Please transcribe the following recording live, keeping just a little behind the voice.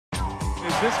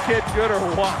this kid good or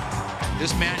what?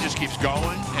 This man just keeps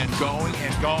going and going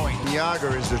and going.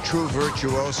 Jagr is a true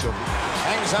virtuoso.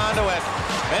 Hangs on to it.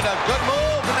 Made a good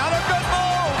move. Another good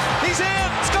move. He's in.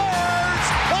 Scores.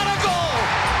 What a goal.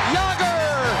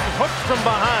 Jagr. Hooked from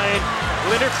behind.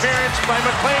 Interference by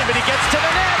McLean, but he gets to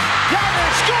the net. Jagr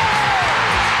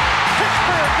scores!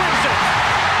 Pittsburgh wins it.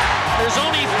 There's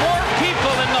only 4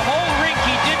 people in the whole rink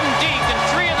he didn't deke, and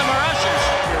 3 of them are ushers.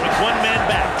 With one man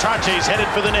back, Trache's headed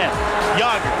for the net.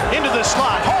 Jagr into the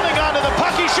slot, holding on to the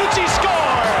puck. He shoots, he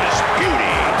scores!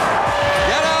 Beauty!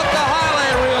 Get out the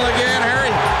highlight reel again,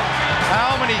 Harry.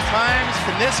 How many times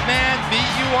can this man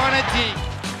beat you on a deke?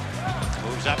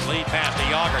 Moves up, lead pass to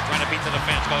Jagr, trying to beat the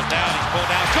defense. Goes down, he's pulled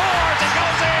down, scores, it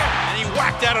goes in! And he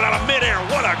whacked at it out of midair.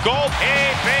 What a goal! He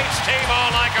beats Timo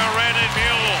like a rented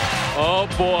mule. Oh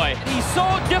boy. He's so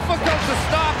difficult to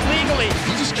stop legally.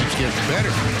 He just keeps getting better.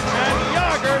 And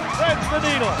Jagr threads the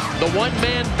needle. The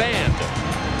one-man band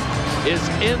is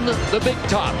in the big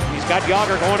top. He's got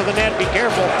Jagr going to the net. Be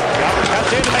careful. Jagr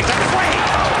cuts in and makes a play.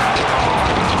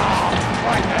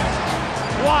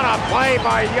 What a play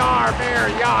by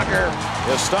Jaromir Jagr.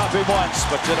 You stop him once,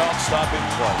 but you don't stop him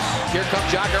twice. Here comes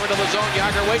Jagr into the zone.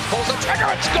 Jagr waits, pulls the trigger,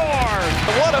 and scores!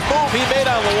 What a move he made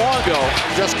on Luongo.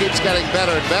 Just keeps getting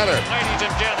better and better. Ladies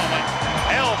and gentlemen,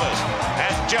 Elvis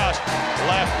has just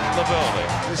left the building.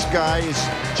 This guy is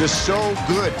just so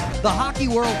good. The hockey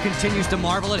world continues to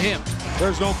marvel at him.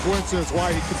 There's no coincidence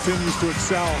why he continues to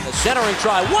excel. The centering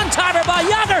try, one-timer by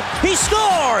Jagr, he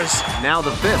scores! Now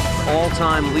the 5th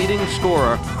all-time leading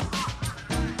scorer.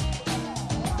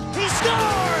 He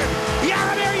scored!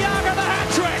 Jaromir Jagr, the hat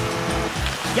trick!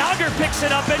 Jagr picks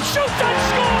it up and shoots and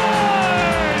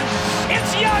scores!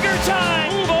 It's Jagr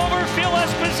time! Move over, Phil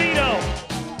Esposito.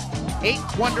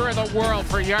 8th wonder of the world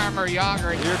for Jaromir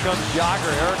Jagr. Here comes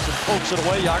Jagr. Eriksson pokes it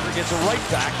away. Jagr gets it right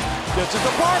back. Gets it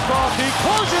to Barkov. He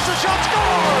closes the shot,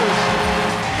 scores!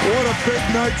 What a big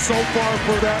night so far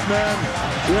for that man,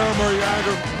 Jaromir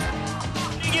Jagr.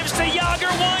 He gives to Jagr,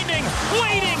 winding,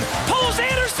 waiting, pulls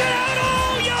Anderson out.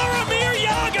 Oh, Jaromir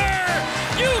Jagr!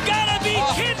 You gotta be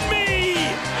kidding me!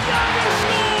 Jagr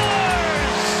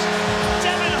scores!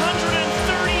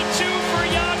 732 for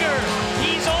Jagr.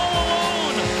 He's all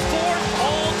alone, 4th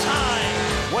all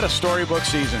time. What a storybook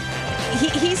season.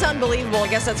 He's unbelievable. I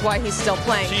guess that's why he's still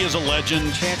playing. He is a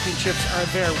legend. Championships are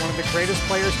there. One of the greatest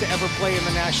players to ever play in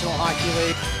the National Hockey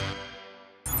League.